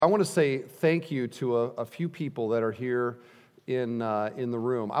I want to say thank you to a few people that are here in the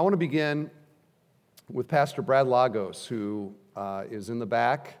room. I want to begin with Pastor Brad Lagos, who is in the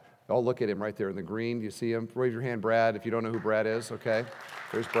back. I'll look at him right there in the green. Do you see him? Raise your hand, Brad, if you don't know who Brad is, okay?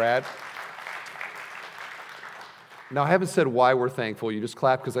 There's Brad. Now, I haven't said why we're thankful. You just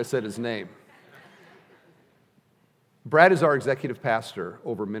clap because I said his name. Brad is our executive pastor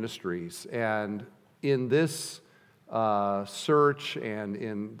over ministries, and in this search and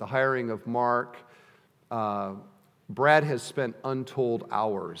in the hiring of Mark, Brad has spent untold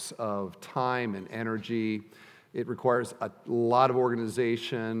hours of time and energy. It requires a lot of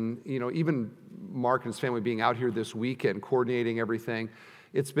organization. You know, even Mark and his family being out here this weekend, coordinating everything.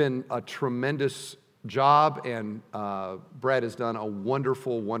 It's been a tremendous job, and Brad has done a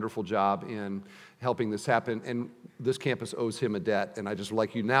wonderful, wonderful job in helping this happen. And this campus owes him a debt, and I just would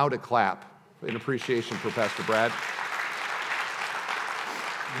like you now to clap in appreciation for Pastor Brad.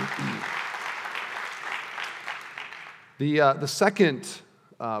 The second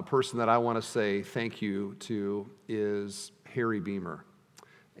person that I want to say thank you to is Harry Beamer.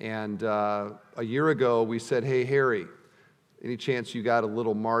 And a year ago, we said, hey, Harry, any chance you got a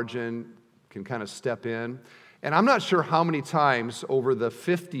little margin, can kind of step in? And I'm not sure how many times over the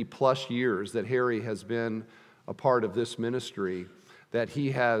 50-plus years that Harry has been a part of this ministry that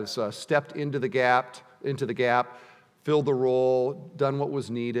he has stepped into the gap, filled the role, done what was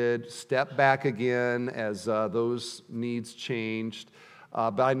needed, stepped back again as those needs changed.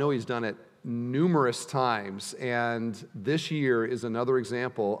 But I know he's done it numerous times, and this year is another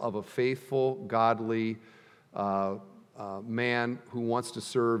example of a faithful, godly man who wants to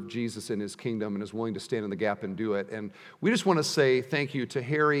serve Jesus in his kingdom and is willing to stand in the gap and do it. And we just want to say thank you to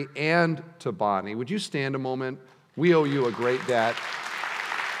Harry and to Bonnie. Would you stand a moment? We owe you a great debt.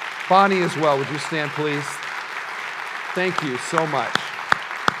 Bonnie as well, would you stand, please? Thank you so much.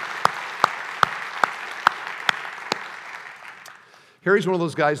 Harry's one of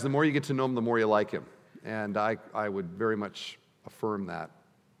those guys, the more you get to know him, the more you like him. And I would very much affirm that.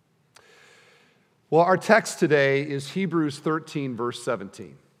 Well, our text today is Hebrews 13, verse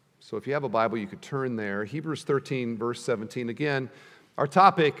 17. So if you have a Bible, you could turn there. Hebrews 13, verse 17. Again, our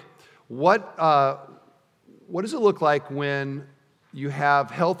topic, what does it look like when you have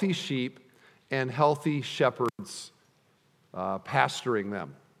healthy sheep and healthy shepherds pastoring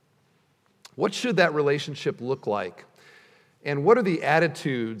them? What should that relationship look like? And what are the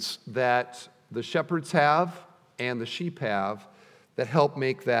attitudes that the shepherds have and the sheep have that help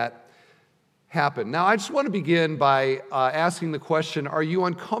make that happen? Now, I just want to begin by asking the question, are you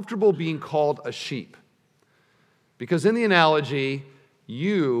uncomfortable being called a sheep? Because in the analogy,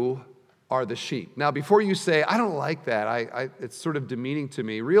 you are the sheep. Now, before you say, I don't like that, it's sort of demeaning to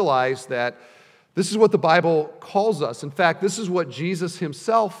me, realize that this is what the Bible calls us. In fact, this is what Jesus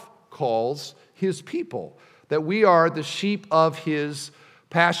himself calls his people, that we are the sheep of his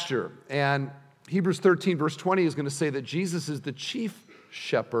pasture. And Hebrews 13, verse 20 is going to say that Jesus is the chief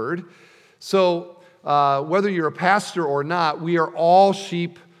shepherd. So whether you're a pastor or not, we are all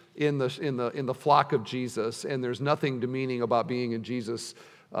sheep in the flock of Jesus, and there's nothing demeaning about being in Jesus'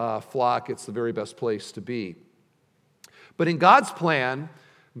 flock. It's the very best place to be. But in God's plan,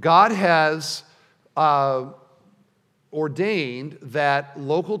 God has ordained that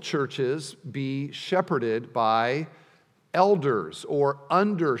local churches be shepherded by elders or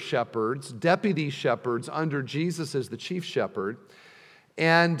under shepherds, deputy shepherds under Jesus as the chief shepherd,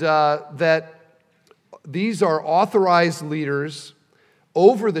 and that these are authorized leaders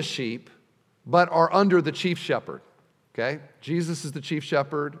over the sheep, but are under the chief shepherd. Okay? Jesus is the chief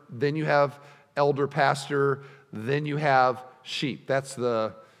shepherd, then you have elder pastor, then you have sheep. That's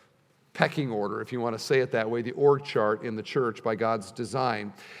the pecking order, if you want to say it that way, the org chart in the church by God's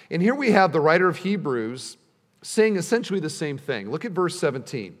design. And here we have the writer of Hebrews saying essentially the same thing. Look at verse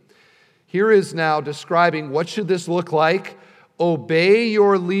 17. Here is now describing what should this look like. Obey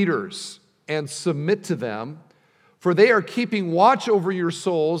your leaders and submit to them, for they are keeping watch over your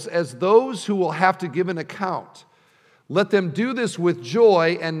souls as those who will have to give an account. Let them do this with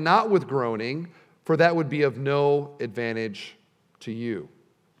joy and not with groaning, for that would be of no advantage to you.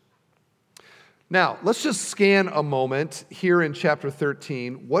 Now, let's just scan a moment here in chapter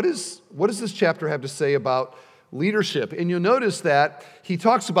 13. What does this chapter have to say about leadership? And you'll notice that he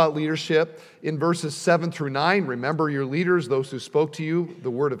talks about leadership in verses 7 through 9. Remember your leaders, those who spoke to you, the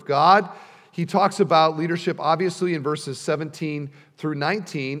word of God. He talks about leadership, obviously, in verses 17 through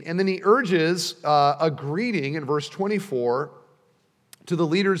 19. And then he urges a greeting in verse 24 to the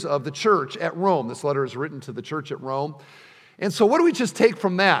leaders of the church at Rome. This letter is written to the church at Rome. And so what do we just take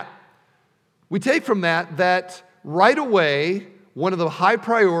from that? We take from that right away one of the high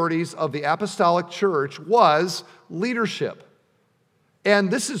priorities of the apostolic church was leadership.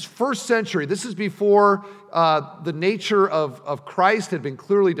 And this is first century. This is before the nature of Christ had been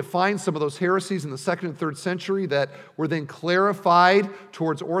clearly defined. Some of those heresies in the second and third century that were then clarified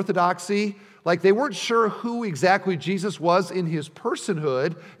towards orthodoxy. Like they weren't sure who exactly Jesus was in his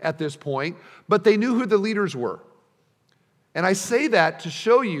personhood at this point, but they knew who the leaders were. And I say that to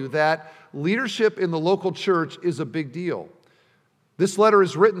show you that leadership in the local church is a big deal. This letter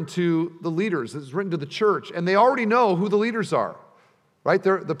is written to the leaders. It's written to the church, and they already know who the leaders are. Right?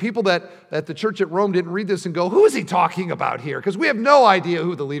 The people that at the church at Rome didn't read this and go, who is he talking about here? Because we have no idea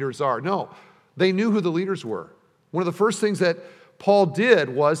who the leaders are. No, they knew who the leaders were. One of the first things that Paul did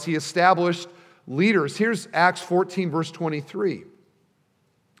was he established leaders. Here's Acts 14, verse 23.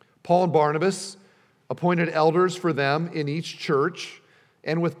 Paul and Barnabas appointed elders for them in each church,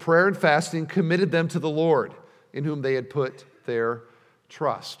 and with prayer and fasting committed them to the Lord, in whom they had put their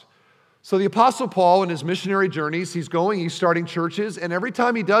trust. So the Apostle Paul, in his missionary journeys, he's starting churches, and every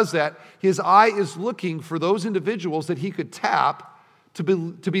time he does that, his eye is looking for those individuals that he could tap to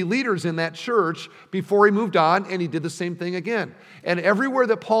be leaders in that church before he moved on, and he did the same thing again. And everywhere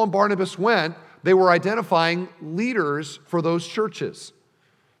that Paul and Barnabas went, they were identifying leaders for those churches.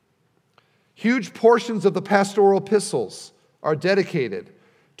 Huge portions of the pastoral epistles are dedicated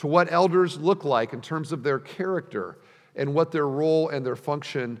to what elders look like in terms of their character and what their role and their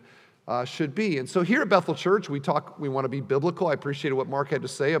function should be. And so here at Bethel Church, we want to be biblical. I appreciated what Mark had to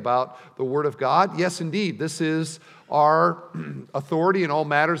say about the Word of God. Yes, indeed, this is our authority in all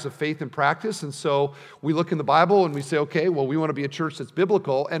matters of faith and practice. And so we look in the Bible and we say, okay, well, we want to be a church that's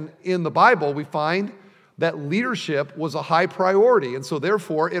biblical. And in the Bible, we find that leadership was a high priority. And so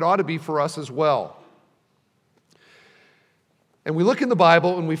therefore, it ought to be for us as well. And we look in the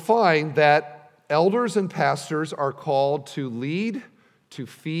Bible and we find that elders and pastors are called to lead, to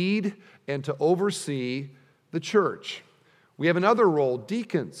feed, and to oversee the church. We have another role,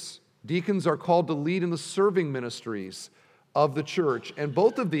 deacons. Deacons are called to lead in the serving ministries of the church, and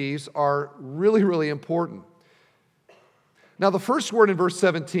both of these are really, really important. Now, the first word in verse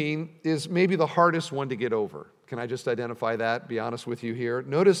 17 is maybe the hardest one to get over. Can I just identify that, be honest with you here?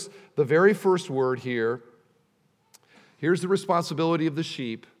 Notice the very first word here. Here's the responsibility of the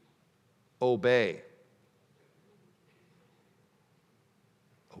sheep: obey.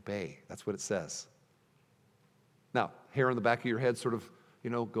 Obey. That's what it says. Now, hair on the back of your head sort of,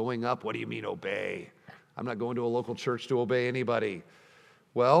 going up. What do you mean obey? I'm not going to a local church to obey anybody.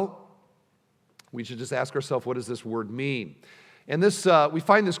 Well, we should just ask ourselves, what does this word mean? And this, we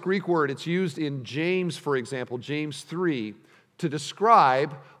find this Greek word, it's used in James, for example, James 3, to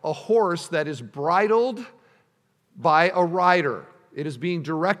describe a horse that is bridled by a rider. It is being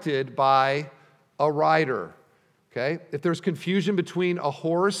directed by a rider. Okay? If there's confusion between a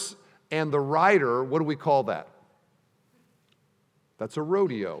horse and the rider, what do we call that? That's a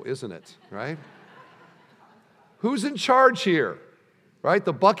rodeo, isn't it? Right? Who's in charge here? Right?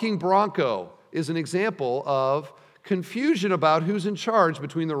 The bucking bronco is an example of confusion about who's in charge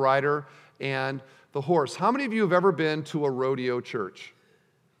between the rider and the horse. How many of you have ever been to a rodeo church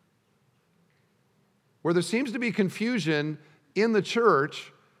where there seems to be confusion in the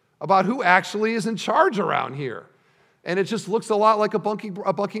church about who actually is in charge around here? And it just looks a lot like a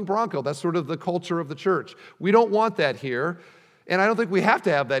bucking bronco. That's sort of the culture of the church. We don't want that here. And I don't think we have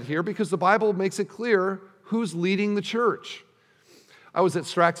to have that here because the Bible makes it clear who's leading the church. I was at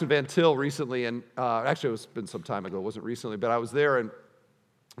Strax and Van Til recently, and actually it's been some time ago. It wasn't recently, but I was there. And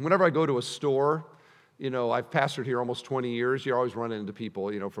whenever I go to a store, I've pastored here almost 20 years. You're always running into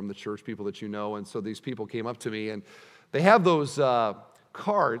people, from the church, people that you know. And so these people came up to me, and they have those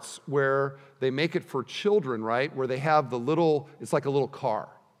carts where they make it for children, right? Where they have it's like a little car.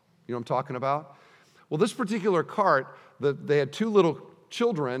 You know what I'm talking about? Well, this particular cart, they had two little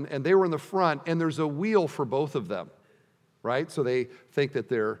children, and they were in the front, and there's a wheel for both of them, right? So they think that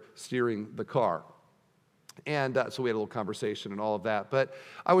they're steering the car. And so we had a little conversation and all of that. But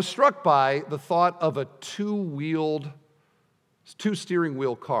I was struck by the thought of a two steering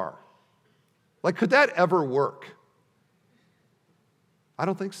wheel car. Like, could that ever work? I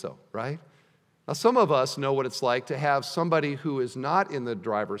don't think so, right? Now, some of us know what it's like to have somebody who is not in the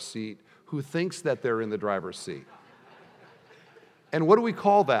driver's seat who thinks that they're in the driver's seat. And what do we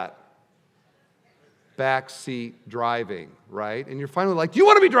call that? Backseat driving, right? And you're finally like, do you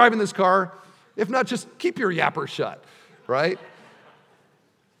want to be driving this car? If not, just keep your yapper shut, right?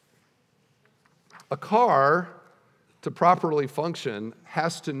 A car, to properly function,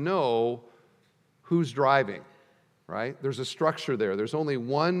 has to know who's driving, right? There's a structure there. There's only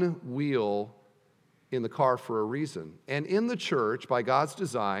one wheel in the car for a reason. And in the church, by God's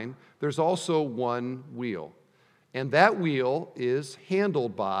design, there's also one wheel. And that wheel is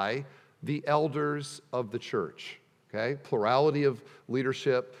handled by the elders of the church. Okay? Plurality of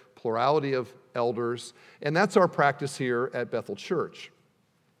leadership, plurality of elders. And that's our practice here at Bethel Church.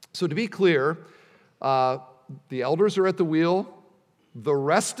 So to be clear, the elders are at the wheel. The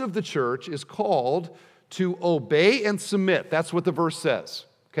rest of the church is called to obey and submit. That's what the verse says.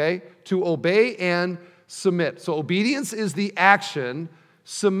 Okay? To obey and submit. So obedience is the action.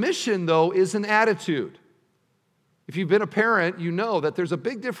 Submission, though, is an attitude. If you've been a parent, you know that there's a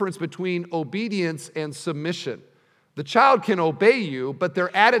big difference between obedience and submission. The child can obey you, but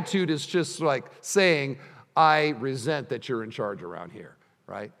their attitude is just like saying, I resent that you're in charge around here,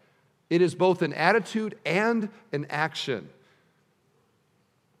 right? It is both an attitude and an action.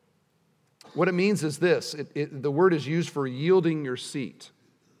 What it means is this. The word is used for yielding your seat,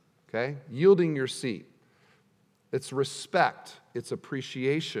 okay? Yielding your seat. It's respect. It's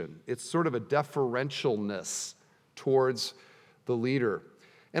appreciation. It's sort of a deferentialness towards the leader.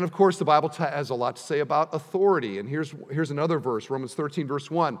 And of course, the Bible has a lot to say about authority. And here's another verse, Romans 13,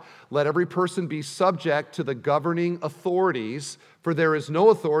 verse 1. Let every person be subject to the governing authorities, for there is no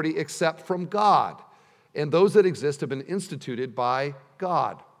authority except from God. And those that exist have been instituted by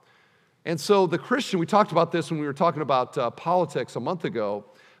God. And so the Christian, we talked about this when we were talking about politics a month ago.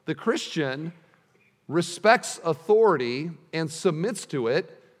 The Christian respects authority and submits to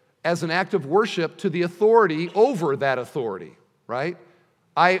it as an act of worship to the authority over that authority, right?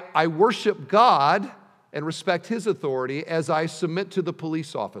 I worship God and respect his authority as I submit to the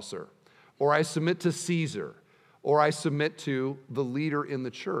police officer, or I submit to Caesar, or I submit to the leader in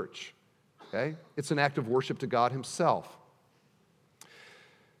the church, okay? It's an act of worship to God himself.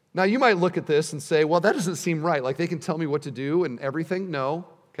 Now, you might look at this and say, well, that doesn't seem right. Like, they can tell me what to do and everything. No,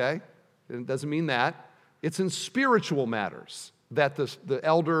 okay? It doesn't mean that. It's in spiritual matters that the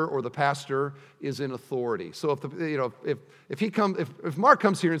elder or the pastor is in authority. So if Mark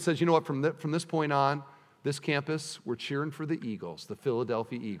comes here and says, you know what, from this point on, this campus, we're cheering for the Eagles, the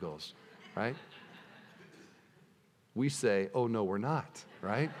Philadelphia Eagles, right? We say, oh, no, we're not,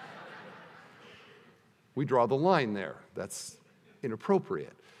 right? We draw the line there. That's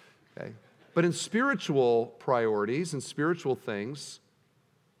inappropriate, okay? But in spiritual priorities and spiritual things,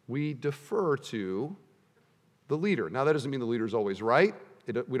 we defer to the leader. Now, that doesn't mean the leader is always right.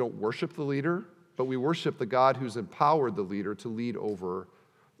 We don't worship the leader, but we worship the God who's empowered the leader to lead over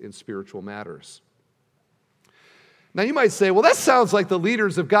in spiritual matters. Now, you might say, well, that sounds like the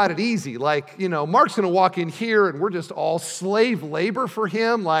leaders have got it easy. Like, Mark's going to walk in here and we're just all slave labor for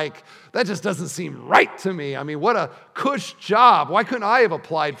him. Like, that just doesn't seem right to me. I mean, what a cush job. Why couldn't I have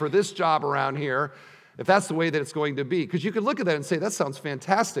applied for this job around here if that's the way that it's going to be? Because you could look at that and say, that sounds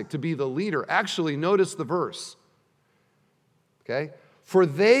fantastic to be the leader. Actually, notice the verse. Okay? For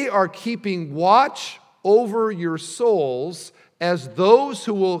they are keeping watch over your souls as those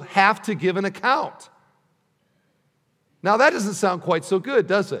who will have to give an account. Now, that doesn't sound quite so good,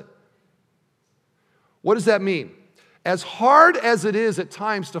 does it? What does that mean? As hard as it is at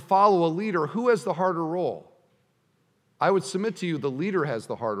times to follow a leader, who has the harder role? I would submit to you the leader has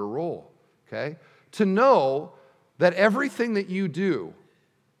the harder role, okay? To know that everything that you do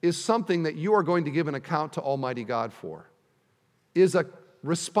is something that you are going to give an account to Almighty God for, is a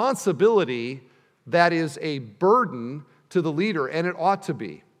responsibility that is a burden to the leader, and it ought to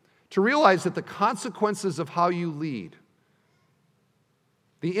be. To realize that the consequences of how you lead,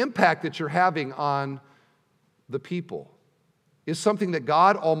 the impact that you're having on the people, is something that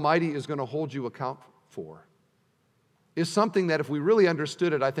God Almighty is going to hold you account for. Is something that if we really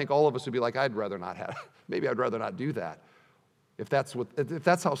understood it, I think all of us would be like, I'd rather not have, maybe I'd rather not do that, if that's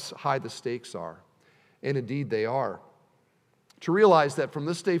how high the stakes are. And indeed they are. To realize that from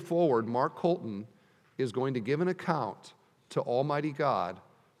this day forward, Mark Culton is going to give an account to Almighty God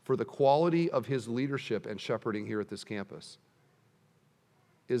for the quality of his leadership and shepherding here at this campus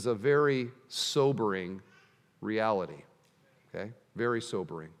is a very sobering reality, okay? Very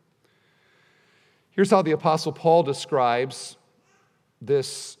sobering. Here's how the Apostle Paul describes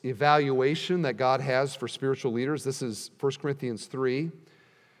this evaluation that God has for spiritual leaders. This is 1 Corinthians 3.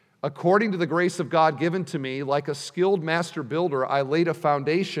 According to the grace of God given to me, like a skilled master builder, I laid a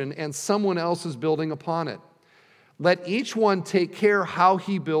foundation and someone else is building upon it. Let each one take care how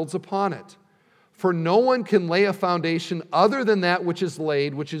he builds upon it. For no one can lay a foundation other than that which is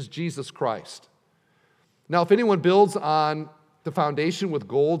laid, which is Jesus Christ. Now, if anyone builds on the foundation with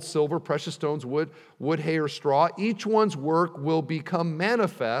gold, silver, precious stones, wood, hay, or straw, each one's work will become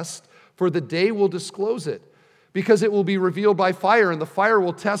manifest, for the day will disclose it. because it will be revealed by fire, and the fire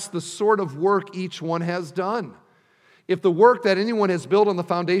will test the sort of work each one has done. If the work that anyone has built on the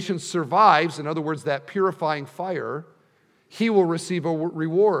foundation survives, in other words, that purifying fire, he will receive a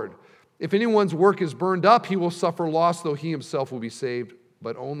reward. If anyone's work is burned up, he will suffer loss, though he himself will be saved,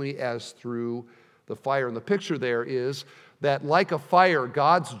 but only as through the fire. And the picture there is that, like a fire,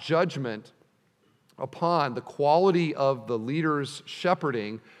 God's judgment upon the quality of the leader's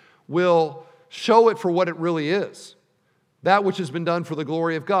shepherding will show it for what it really is. That which has been done for the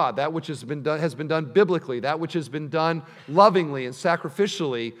glory of God, that which has been done biblically, that which has been done lovingly and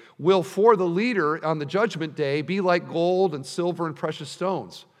sacrificially will, for the leader on the judgment day, be like gold and silver and precious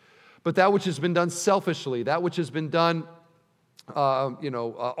stones. But that which has been done selfishly, that which has been done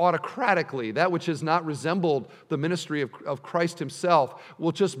autocratically, that which has not resembled the ministry of Christ himself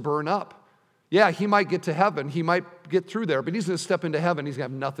will just burn up. Yeah, he might get to heaven, he might get through there, but he's going to step into heaven, he's going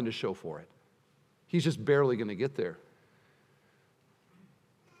to have nothing to show for it. He's just barely going to get there.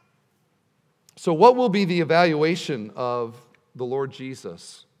 So what will be the evaluation of the Lord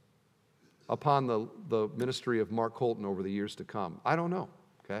Jesus upon the ministry of Mark Culton over the years to come? I don't know,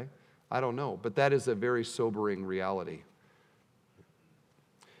 okay? I don't know, but that is a very sobering reality.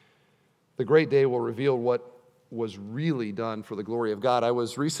 The great day will reveal what was really done for the glory of God. I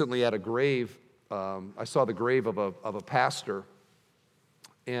was recently at a grave. I saw the grave of a pastor,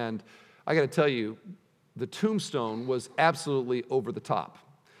 and I got to tell you, the tombstone was absolutely over the top.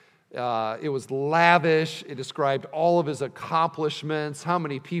 It was lavish. It described all of his accomplishments, how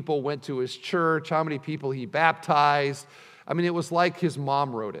many people went to his church, how many people he baptized. I mean, it was like his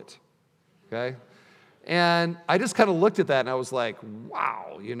mom wrote it, okay? And I just kind of looked at that and I was like,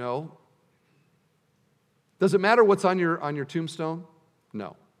 wow, Does it matter what's on your tombstone?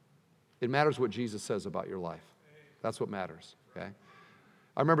 No. It matters what Jesus says about your life. That's what matters, okay?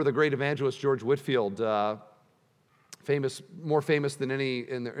 I remember the great evangelist George Whitefield, more famous than any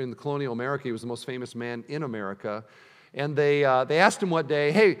in the colonial America. He was the most famous man in America. And they asked him one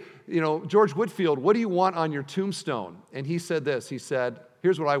day, hey, George Whitefield, what do you want on your tombstone? And he said this. He said,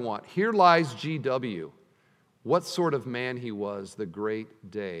 here's what I want. Here lies G.W. What sort of man he was, the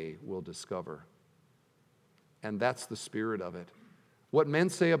great day will discover. And that's the spirit of it. What men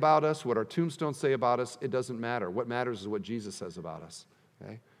say about us, what our tombstones say about us, it doesn't matter. What matters is what Jesus says about us.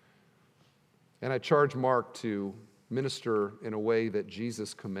 Okay? And I charge Mark to minister in a way that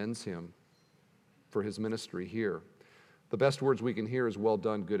Jesus commends him for his ministry here. The best words we can hear is, well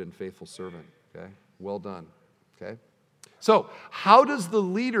done, good and faithful servant. Okay? Well done. Okay? So, how does the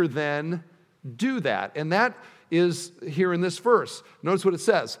leader then do that? And that is here in this verse. Notice what it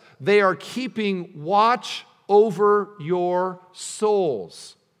says. They are keeping watch over your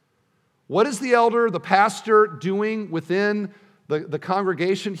souls. What is the elder, the pastor, doing within the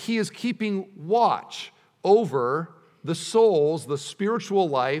congregation? He is keeping watch over the souls, the spiritual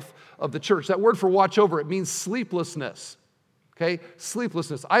life of the church. That word for watch over, it means sleeplessness. Okay?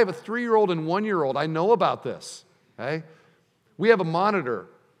 Sleeplessness. I have a 3-year-old and 1-year-old. I know about this. Okay? We have a monitor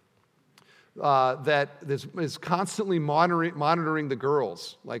that is constantly monitoring the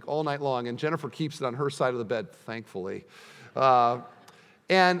girls, like all night long, and Jennifer keeps it on her side of the bed, thankfully. I've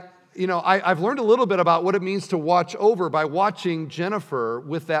learned a little bit about what it means to watch over by watching Jennifer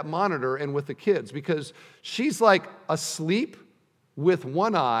with that monitor and with the kids, because she's like asleep with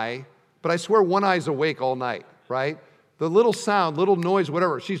one eye, but I swear one eye's awake all night, right? The little sound, little noise,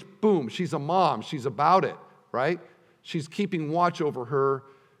 whatever, she's a mom, she's about it, right? She's keeping watch over her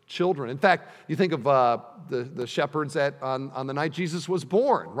children. In fact, you think of the shepherds on the night Jesus was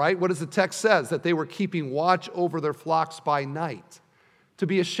born, right? What does the text says? That they were keeping watch over their flocks by night. To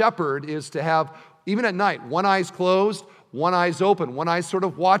be a shepherd is to have, even at night, one eye's closed, one eye's open, one eye's sort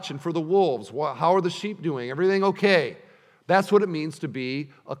of watching for the wolves. How are the sheep doing? Everything okay? That's what it means to be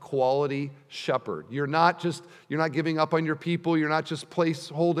a quality shepherd. You're not giving up on your people. You're not just place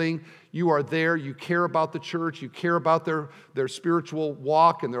holding. You are there. You care about the church. You care about their spiritual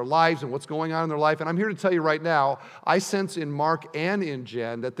walk and their lives and what's going on in their life. And I'm here to tell you right now, I sense in Mark and in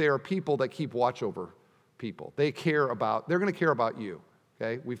Jen that they are people that keep watch over people. They're going to care about you.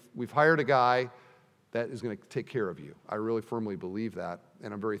 Okay? We've hired a guy that is going to take care of you. I really firmly believe that,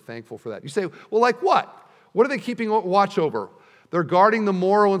 and I'm very thankful for that. You say, well, like what? What are they keeping watch over? They're guarding the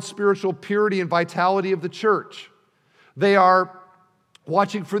moral and spiritual purity and vitality of the church. They are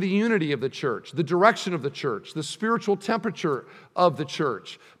watching for the unity of the church, the direction of the church, the spiritual temperature of the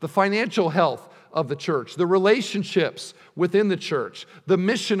church, the financial health of the church, the relationships within the church, the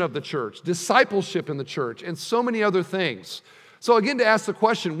mission of the church, discipleship in the church, and so many other things. So again, to ask the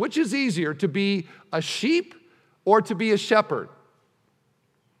question, which is easier, to be a sheep or to be a shepherd?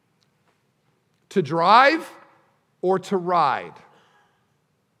 To drive or to ride?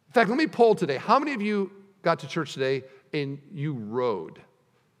 In fact, let me poll today. How many of you got to church today and you rode?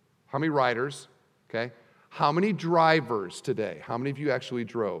 How many riders? Okay. How many drivers today? How many of you actually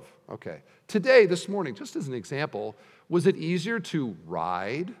drove? Okay. Today, this morning, just as an example, was it easier to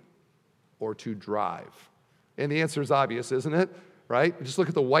ride or to drive? And the answer is obvious, isn't it? Right? Just look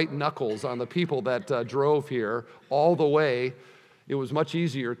at the white knuckles on the people that drove here all the way. It was much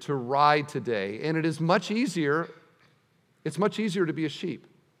easier to ride today. And it's much easier to be a sheep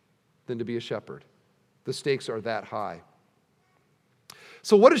than to be a shepherd. The stakes are that high.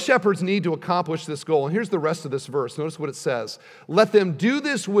 So what do shepherds need to accomplish this goal? And here's the rest of this verse. Notice what it says. Let them do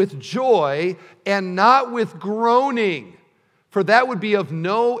this with joy and not with groaning, for that would be of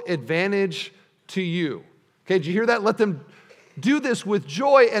no advantage to you. Okay, did you hear that? Let them do this with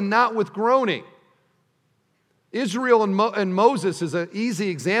joy and not with groaning. Israel and Moses is an easy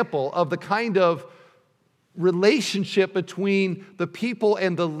example of the kind of relationship between the people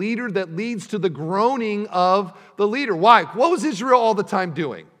and the leader that leads to the groaning of the leader. Why? What was Israel all the time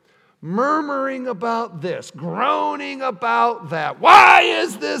doing? Murmuring about this, groaning about that. Why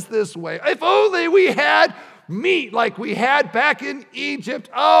is this way? If only we had meat like we had back in Egypt.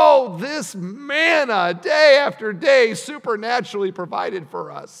 Oh, this manna day after day supernaturally provided for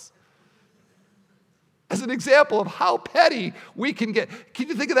us. As an example of how petty we can get. Can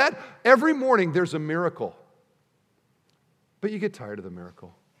you think of that? Every morning there's a miracle. But you get tired of the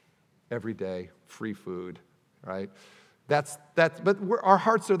miracle. Every day, free food, right? But our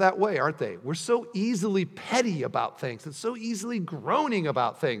hearts are that way, aren't they? We're so easily petty about things and so easily groaning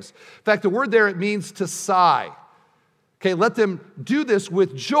about things. In fact, the word there, it means to sigh. Okay, let them do this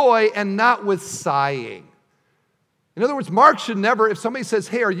with joy and not with sighing. In other words, Mark should never, if somebody says,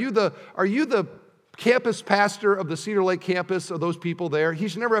 hey, are you the campus pastor of the Cedar Lake campus, or those people there? He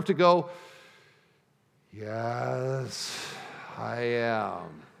should never have to go, yes, I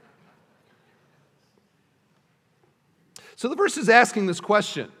am. So the verse is asking this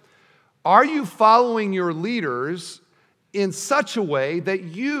question. Are you following your leaders in such a way that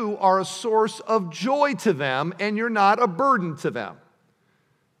you are a source of joy to them and you're not a burden to them?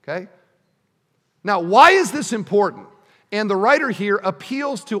 Okay? Now, why is this important? And the writer here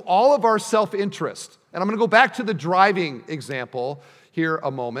appeals to all of our self-interest. And I'm going to go back to the driving example here a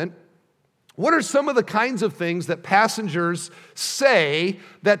moment. What are some of the kinds of things that passengers say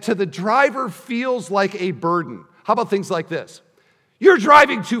that to the driver feels like a burden? How about things like this? You're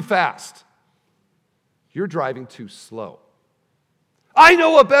driving too fast. You're driving too slow. I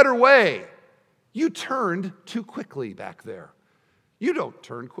know a better way. You turned too quickly back there. You don't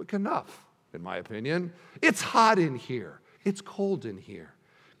turn quick enough, in my opinion. It's hot in here. It's cold in here.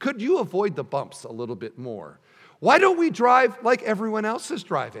 Could you avoid the bumps a little bit more? Why don't we drive like everyone else is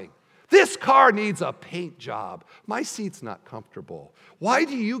driving? This car needs a paint job. My seat's not comfortable. Why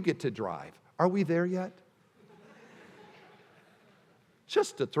do you get to drive? Are we there yet?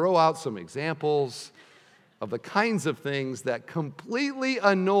 Just to throw out some examples of the kinds of things that completely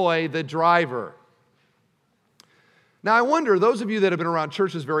annoy the driver. Now, I wonder, those of you that have been around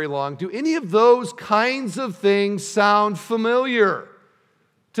churches very long, do any of those kinds of things sound familiar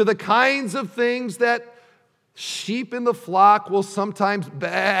to the kinds of things that sheep in the flock will sometimes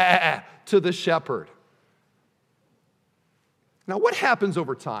bah to the shepherd? Now, what happens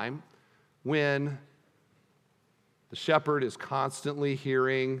over time when the shepherd is constantly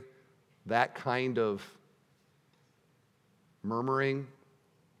hearing that kind of murmuring?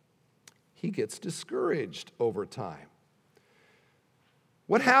 He gets discouraged over time.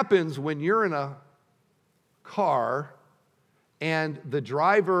 What happens when you're in a car and the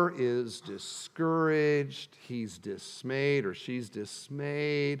driver is discouraged, he's dismayed, or she's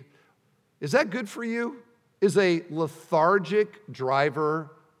dismayed? Is that good for you? Is a lethargic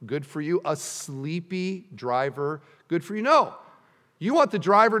driver good for you? A sleepy driver good for you? No. You want the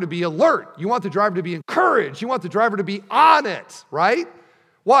driver to be alert. You want the driver to be encouraged. You want the driver to be on it, right?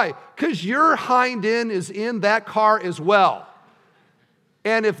 Why? Because your hind end is in that car as well.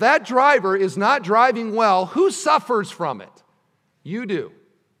 And if that driver is not driving well, who suffers from it? You do.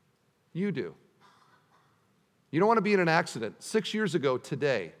 You do. You don't want to be in an accident. 6 years ago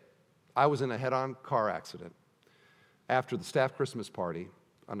today, I was in a head-on car accident after the staff Christmas party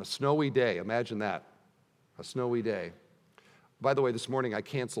on a snowy day. Imagine that, a snowy day. By the way, this morning I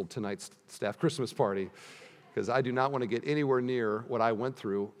canceled tonight's staff Christmas party because I do not want to get anywhere near what I went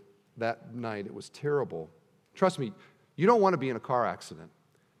through that night. It was terrible. Trust me, you don't want to be in a car accident.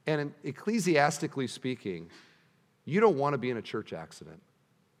 And ecclesiastically speaking, you don't want to be in a church accident.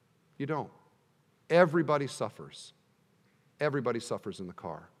 You don't. Everybody suffers. Everybody suffers in the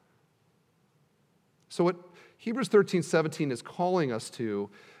car. So Hebrews 13:17 is calling us to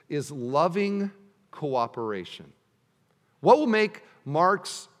is loving cooperation. What will make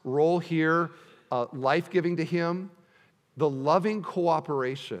Mark's role here life-giving to him? The loving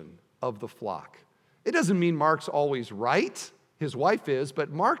cooperation of the flock. It doesn't mean Mark's always right. His wife is, but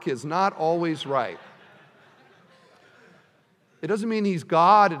Mark is not always right. It doesn't mean he's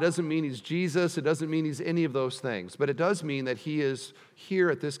God. It doesn't mean he's Jesus. It doesn't mean he's any of those things. But it does mean that he is here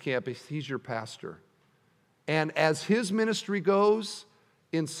at this campus. He's your pastor. And as his ministry goes,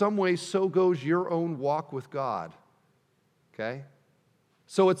 in some ways, so goes your own walk with God. Okay?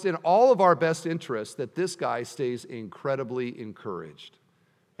 So it's in all of our best interest that this guy stays incredibly encouraged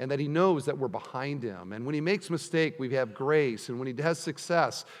and that he knows that we're behind him. And when he makes a mistake, we have grace. And when he has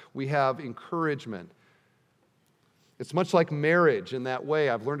success, we have encouragement. It's much like marriage in that way.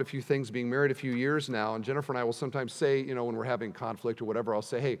 I've learned a few things being married a few years now, and Jennifer and I will sometimes say, when we're having conflict or whatever, I'll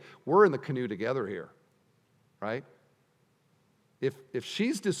say, hey, we're in the canoe together here, right? If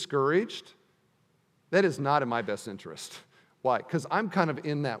she's discouraged, that is not in my best interest. Why? Because I'm kind of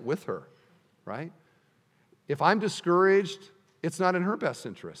in that with her, right? If I'm discouraged, it's not in her best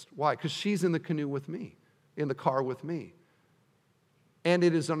interest. Why? Because she's in the canoe with me, in the car with me. And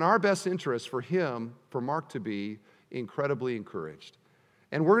it is in our best interest for him, for Mark to be incredibly encouraged.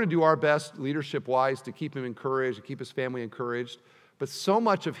 And we're going to do our best leadership-wise to keep him encouraged, to keep his family encouraged. But so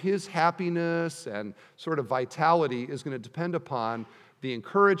much of his happiness and sort of vitality is going to depend upon the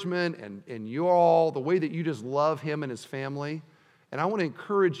encouragement and you all, the way that you just love him and his family. And I want to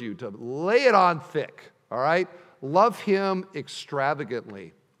encourage you to lay it on thick, all right? Love him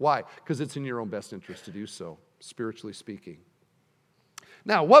extravagantly. Why? Because it's in your own best interest to do so, spiritually speaking.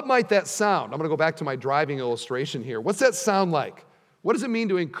 Now, what might that sound? I'm going to go back to my driving illustration here. What's that sound like? What does it mean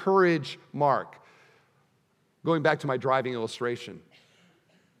to encourage Mark? Going back to my driving illustration.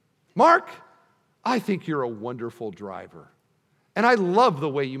 Mark, I think you're a wonderful driver. And I love the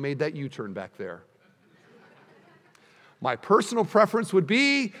way you made that U-turn back there. My personal preference would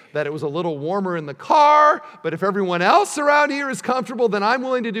be that it was a little warmer in the car, but if everyone else around here is comfortable, then I'm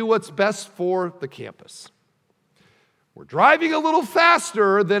willing to do what's best for the campus. We're driving a little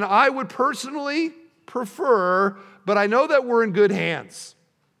faster than I would personally prefer, but I know that we're in good hands.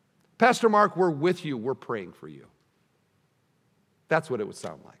 Pastor Mark, we're with you. We're praying for you. That's what it would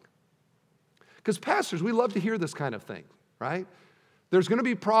sound like. Because pastors, we love to hear this kind of thing, right? There's going to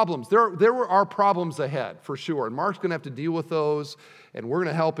be problems. There are problems ahead, for sure. And Mark's going to have to deal with those, and we're going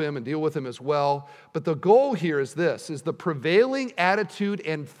to help him and deal with him as well. But the goal here is this, is the prevailing attitude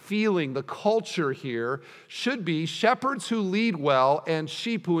and feeling, the culture here, should be shepherds who lead well and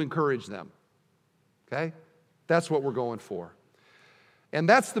sheep who encourage them. Okay? That's what we're going for. And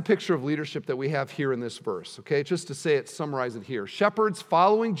that's the picture of leadership that we have here in this verse. Okay? Just to say it, summarize it here. Shepherds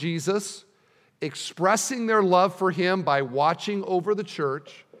following Jesus, expressing their love for him by watching over the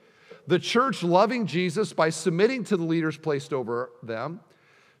church loving Jesus by submitting to the leaders placed over them,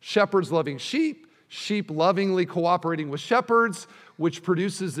 shepherds loving sheep, sheep lovingly cooperating with shepherds, which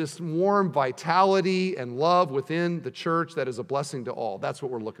produces this warm vitality and love within the church that is a blessing to all. That's what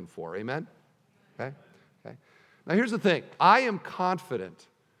we're looking for. Amen? Okay? Now here's the thing. I am confident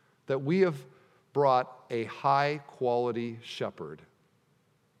that we have brought a high-quality shepherd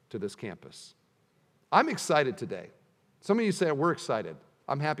to this campus. I'm excited today. Some of you say, we're excited.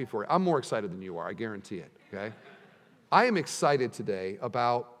 I'm happy for you. I'm more excited than you are. I guarantee it, okay? I am excited today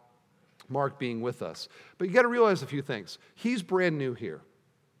about Mark being with us. But you got to realize a few things. He's brand new here,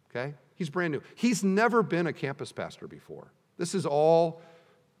 okay? He's brand new. He's never been a campus pastor before. This is all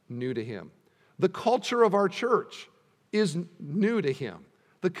new to him. The culture of our church is new to him.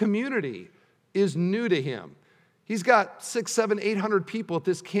 The community is new to him. He's got 600, 700, 800 people at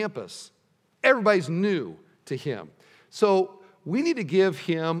this campus. Everybody's new to him. So we need to give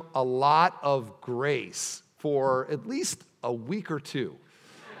him a lot of grace for at least a week or two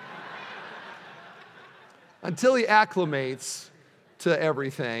until he acclimates to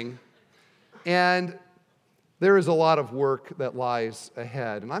everything. And there is a lot of work that lies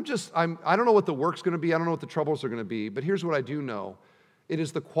ahead. And I don't know what the work's going to be. I don't know what the troubles are going to be. But here's what I do know. It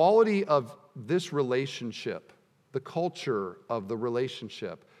is the quality of this relationship, the culture of the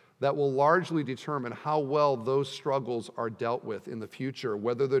relationship, that will largely determine how well those struggles are dealt with in the future,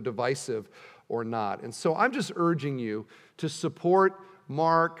 whether they're divisive or not. And so I'm just urging you to support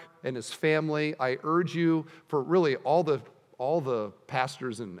Mark and his family. I urge you for really all the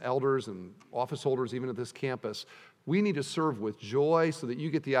pastors and elders and office holders, even at this campus, we need to serve with joy so that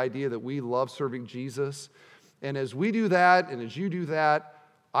you get the idea that we love serving Jesus. And as we do that, and as you do that,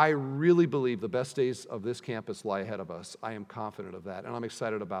 I really believe the best days of this campus lie ahead of us. I am confident of that, and I'm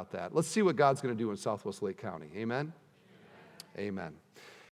excited about that. Let's see what God's going to do in Southwest Lake County. Amen? Amen.